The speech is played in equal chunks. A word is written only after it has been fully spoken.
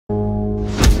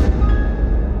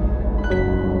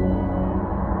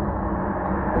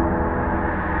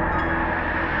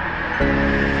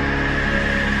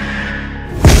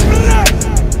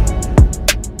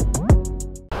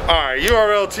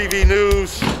Urltv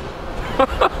News.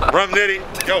 Rum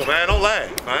Nitty. Yo, man, don't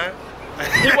laugh, man.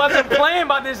 He wasn't playing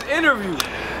by this interview.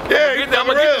 Yeah, I'm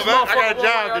real, man. I got a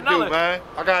job to do, man.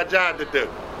 I got a job to do.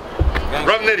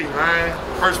 Rum Nitty,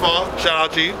 man. First of all, shout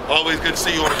out to you. Always good to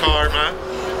see you on the card, man.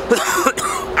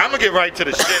 I'm gonna get right to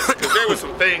the shit because there were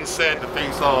some things said to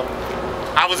Faceoff.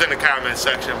 I was in the comment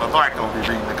section, but Black don't be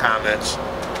reading the comments.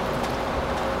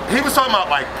 He was talking about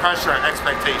like pressure and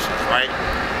expectations, right?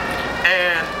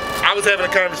 And I was having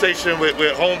a conversation with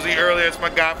Holmesy earlier. It's my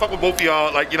guy. Fuck with both of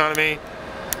y'all, like, you know what I mean?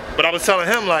 But I was telling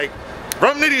him, like,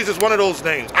 Rum Nitty is just one of those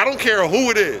names. I don't care who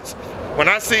it is. When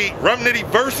I see Rum Nitty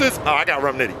versus, oh, I got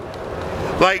Rum Nitty.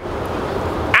 Like,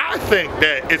 I think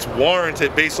that it's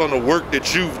warranted based on the work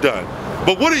that you've done.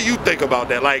 But what do you think about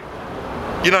that? Like,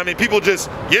 you know what I mean? People just,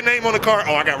 your name on the card,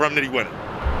 oh, I got Rum Nitty winning.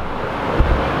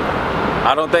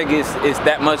 I don't think it's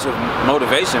that much of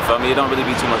motivation for me. It don't really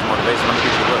be too much motivation. Let me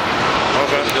get you a look.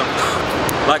 Okay.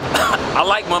 Like, I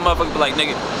like my motherfucker be like,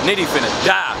 nigga, Nitty finna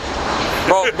die.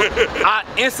 Bro, I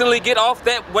instantly get off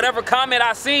that whatever comment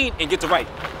I seen and get to write.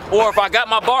 Or if I got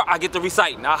my bar, I get to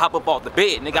recite and I hop up off the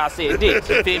bed. Nigga, I said this.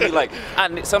 You feel me? Like,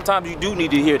 sometimes you do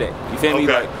need to hear that. You feel me?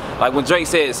 Like when Drake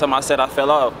said something, I said I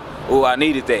fell off. Oh, I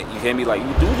needed that. You feel me? Like,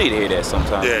 you do need to hear that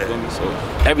sometimes. Yeah. You feel me? So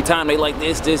every time they like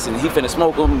this, and he finna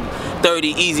smoke them 30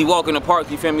 easy walk in the park.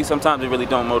 You feel me? Sometimes it really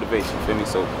don't motivate you. You feel me?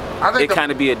 So it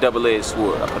kind of be a double-edged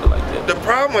sword. I put it like that. The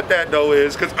problem with that though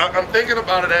is because I'm thinking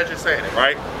about it as you're saying it,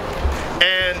 right?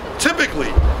 And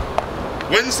typically,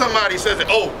 when somebody says that,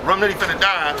 oh, Rum Nitty finna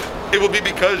die, it will be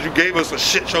because you gave us a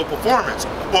shit show performance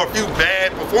or a few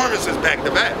bad performances back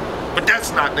to back. But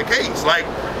that's not the case. Like,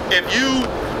 if you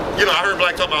know, I heard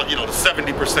Black talk about, you know, the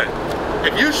 70%.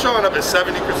 If you're showing up at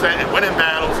 70% and winning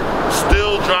battles,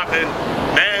 still dropping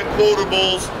mad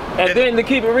quotables. And then to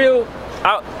keep it real,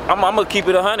 I'm gonna keep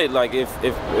it 100. Like if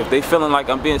they feeling like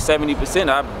I'm being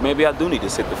 70%, maybe I do need to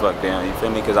sit the fuck down. You feel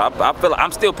me? Because I feel like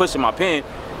I'm still pushing my pen,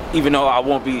 even though I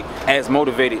won't be as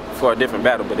motivated for a different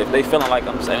battle. But if they feeling like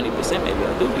I'm 70%, maybe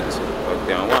I do need to sit the fuck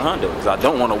down 100. Because I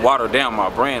don't want to water down my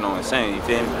brand on insane. You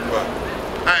feel me? Right.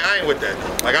 I ain't with that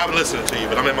though. Like, I'm listening to you,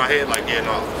 but I'm in my head like, yeah,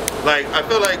 no. Like, I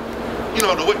feel like, you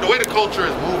know, the way the culture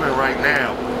is moving right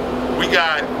now, we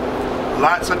got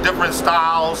lots of different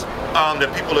styles that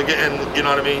people are getting, you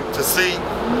know what I mean, to see.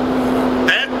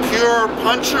 That pure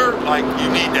puncher, like, you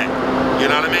need that. You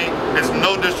know what I mean? It's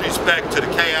no disrespect to the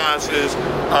chaoses,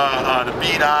 the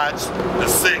B-dots, the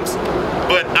six,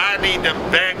 but I need them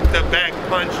back-to-back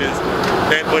punches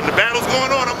that when the battle's going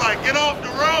on, I'm like, get off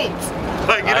the ropes.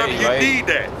 Like, you know, you need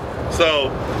that. So,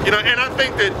 you know, and I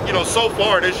think that, you know, so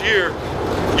far this year,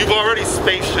 you've already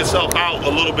spaced yourself out a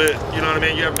little bit. You know what I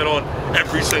mean? You haven't been on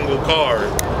every single card.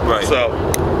 Right. So,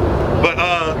 but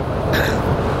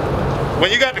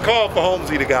when you got the call for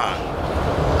Holmesy the guy,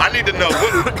 I need to know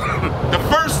what the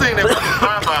first thing that went through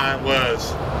my mind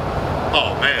was,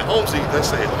 oh man, Holmesy, let's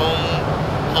say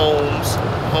Holmes,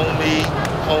 homie,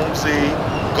 Holmesy,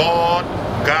 God.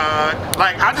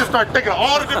 Like, I just start thinking of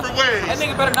all the different ways. That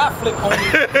nigga better not flip homie.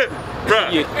 Bruh.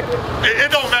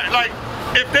 It don't matter. Like,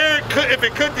 if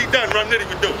it could be done, Rum Nitty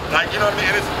would do it. Like, you know what I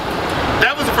mean? And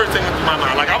that was the first thing that went through my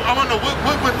mind. Like, I want to know what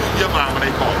went through your mind when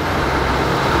they called you?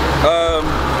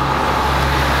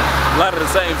 A lot of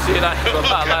the same shit. I ain't gonna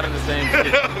lie, a lot of the same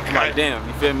shit. Okay. Like, damn,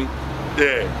 you feel me?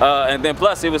 Yeah. And then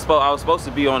plus, I was supposed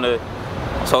to be on the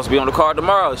card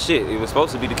tomorrow. Shit, it was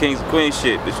supposed to be the Kings and Queens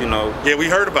shit, but you know. Yeah, we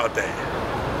heard about that.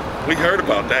 We heard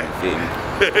about that.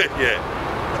 Yeah.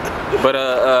 But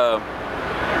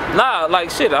nah,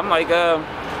 like shit. I'm like, of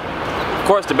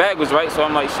course the bag was right, so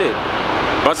I'm like shit.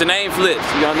 Bunch of name flips,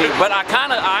 you know what I mean? But I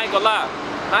ain't gonna lie,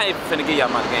 I ain't finna give y'all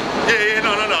my game. Yeah,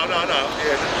 no.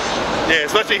 Yeah,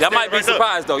 especially. Y'all might be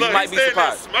surprised though. You might be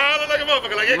surprised. Smiling like a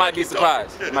motherfucker. Like, you might be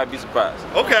surprised. You might be surprised.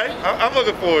 Okay, I'm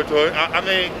looking forward to it. I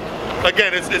mean,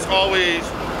 again, it's always,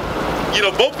 you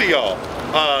know, both of y'all.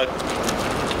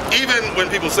 Even when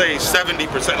people say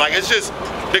 70%, like, it's just,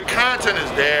 the content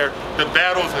is there, the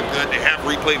battles are good, they have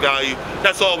replay value,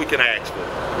 that's all we can ask for.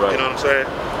 Right. You know what I'm saying?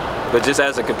 But just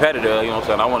as a competitor, you know what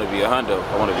I'm saying, I want to be 100.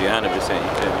 I want to be 100%, you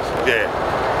feel me? So. Yeah,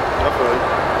 I feel it.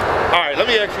 All right, let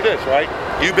me ask you this, right?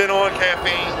 You've been on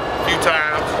Caffeine a few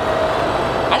times.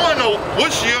 I want to know,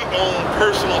 what's your own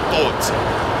personal thoughts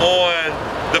on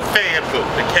the fan vote,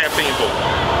 the Caffeine vote?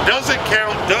 Does it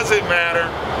count? Does it matter?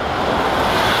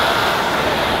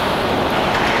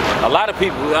 A lot of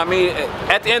people, I mean,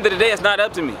 at the end of the day, it's not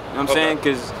up to me. You know what I'm saying?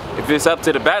 Because if it's up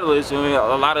to the battlers, I mean,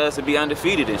 a lot of us would be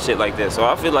undefeated and shit like that. So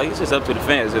I feel like it's just up to the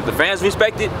fans. If the fans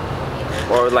respect it,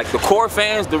 or like the core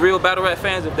fans, the real battle rap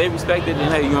fans, if they respect it,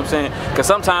 then hey, you know what I'm saying? Because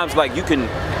sometimes, like, you can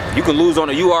You can lose on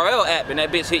a URL app and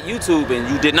that bitch hit YouTube and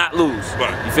you did not lose.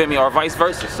 Right. You feel me? Or vice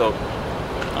versa. So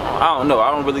I don't know.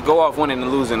 I don't really go off winning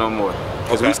and losing no more.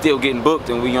 Because we still getting booked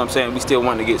and we, you know what I'm saying, we still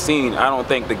want to get seen. I don't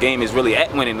think the game is really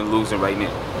at winning and losing right now.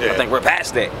 I think we're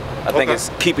past that. I think it's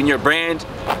keeping your brand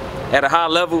at a high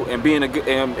level and being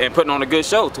and putting on a good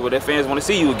show to where their fans want to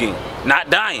see you again. Not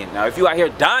dying. Now, if you out here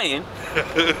dying,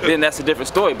 then that's a different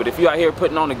story. But if you out here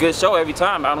putting on a good show every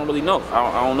time, I don't really know.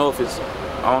 I don't know if it's,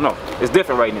 I don't know. It's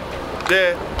different right now.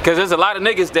 Yeah. Because there's a lot of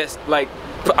niggas that's like,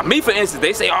 me for instance,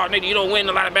 they say, oh nigga, you don't win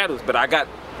a lot of battles. But I got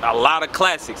a lot of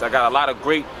classics. I got a lot of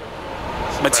great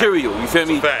material, you feel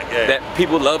me? That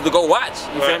people love to go watch,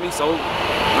 you feel me? So,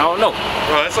 I don't know.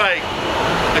 Bro, it's like,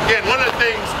 again, one of the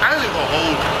things, I ain't even gonna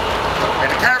hold you, and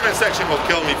the comment section will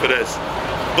kill me for this,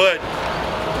 but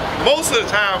most of the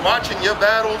time watching your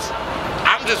battles,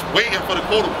 I'm just waiting for the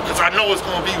quotable, because I know it's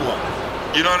gonna be one.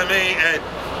 You know what I mean? And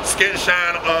Skin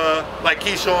Shine, like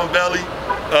Keisha and Belly,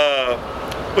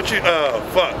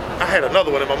 fuck, I had another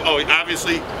one in my,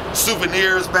 obviously,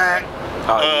 Souvenirs back. You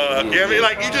know what I mean?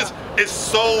 Like, you just, it's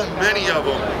so many of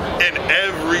them in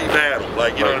every battle.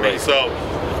 Like, you know what I mean? So,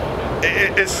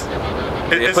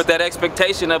 it's put that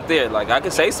expectation up there. Like, I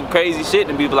could say some crazy shit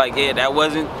and be like, yeah, that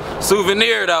wasn't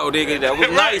Souvenir though, nigga. That was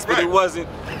nice, but it wasn't.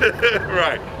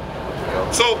 Right.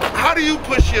 So, how do you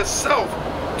push yourself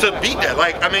to beat that?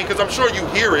 Like, I mean, because I'm sure you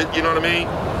hear it, you know what I mean?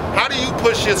 How do you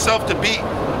push yourself to beat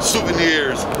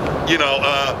Souvenirs? You know,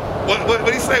 what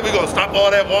do you say? We gonna stop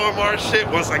all that Walmart shit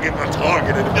once I get my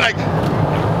target? And like,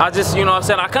 I just, you know what I'm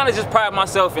saying? I kind of just pride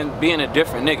myself in being a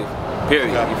different nigga,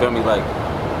 period. You feel me? Like,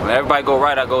 when everybody go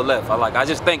right, I go left. I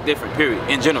just think different, period,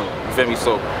 in general. You feel me?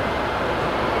 So,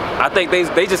 I think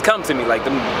they just come to me, like,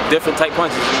 them different type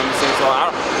punches, you know what I'm saying? So,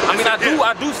 I mean,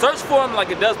 I do search for them, like,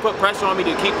 it does put pressure on me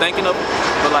to keep thinking of them,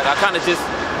 but, like, I kind of just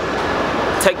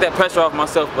take that pressure off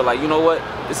myself, but like, you know what?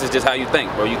 This is just how you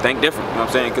think, bro. You think different, you know what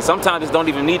I'm saying? Because sometimes it don't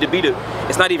even need to be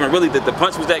it's not even really that the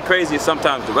punch was that crazy, it's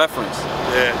sometimes the reference.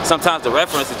 Yeah. Sometimes the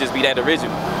reference would just be that original.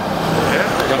 Yeah.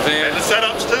 You know what I'm saying? And the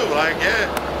setups too, like,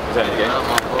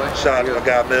 Shout out to my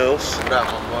guy Mills.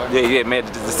 Yeah, man.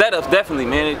 The setups definitely,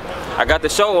 man. I got the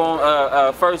show on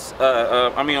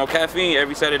on Caffeine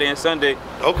every Saturday and Sunday.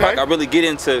 Okay. Like, I really get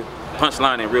into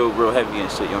punchlining real heavy and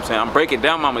shit, you know what I'm saying? I'm breaking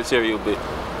down my material, but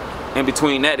in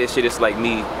between that shit, it's like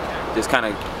me just kind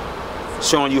of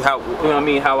showing you how, you know what I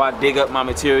mean, how I dig up my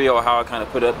material or how I kind of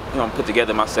put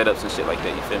together my setups and shit like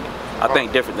that, you feel me? I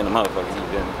think different than the motherfuckers, you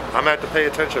feel me? I'm gonna have to pay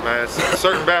attention, man.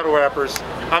 Certain battle rappers,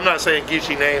 I'm not saying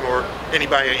Geechee name or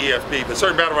anybody at EFB, but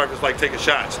certain battle rappers like taking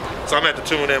shots. So I'm gonna have to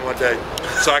tune in one day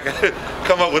so I can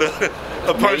come up with a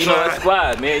punchline. You know it's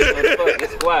squad, man. You know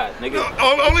it's squad, nigga.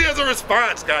 Only as a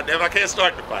response, goddamn. I can't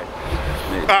start the fight.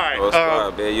 Man, all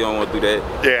right, man, you don't want to do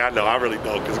that. Yeah, I know, I really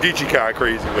don't, because Geechee kind of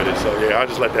crazy with it, so yeah, I'll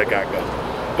just let that guy go.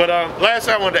 But last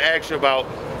thing I wanted to ask you about,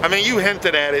 I mean, you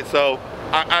hinted at it, so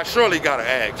I surely gotta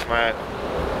ask, man.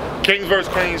 Kings vs.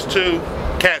 Queens 2,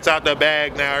 cat's out the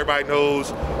bag now, everybody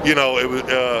knows, you know, it was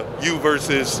you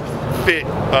versus Fit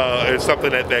is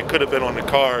something that could have been on the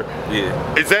card.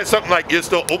 Yeah. Is that something like you're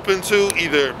still open to,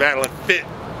 either battling Fit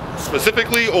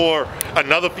specifically or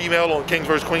another female on Kings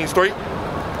vs. Queens 3?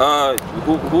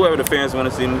 Whoever the fans want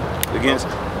to see me against.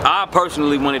 I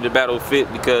personally wanted to battle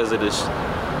Fit because of this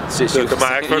shit.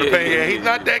 My expert opinion, yeah, he's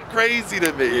not that crazy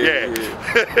to me.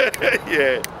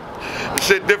 Yeah.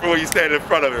 Shit different when you stand in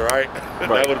front of it, right? That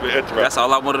would have been interesting. That's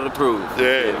all I wanted to prove.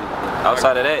 Yeah.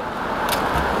 Outside of that,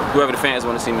 whoever the fans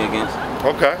want to see me against.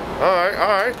 Okay. All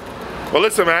right. Well,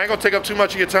 listen, man, I ain't gonna take up too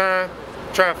much of your time.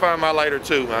 Try and find my lighter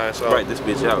too, man. So right this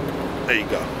bitch out. There you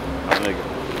go. Oh,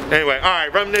 nigga. Anyway, all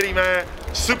right, Rum Nitty, man.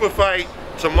 Super fight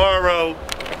tomorrow,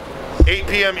 8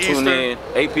 p.m. Eastern. Tune in.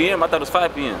 8 p.m. I thought it was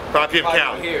 5 p.m. 5 p.m.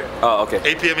 Cali. Oh, okay.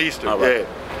 8 p.m. Eastern. Right.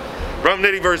 Yeah. Rum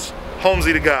Nitty versus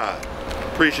Holmesy the God.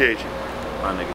 Appreciate you. My nigga.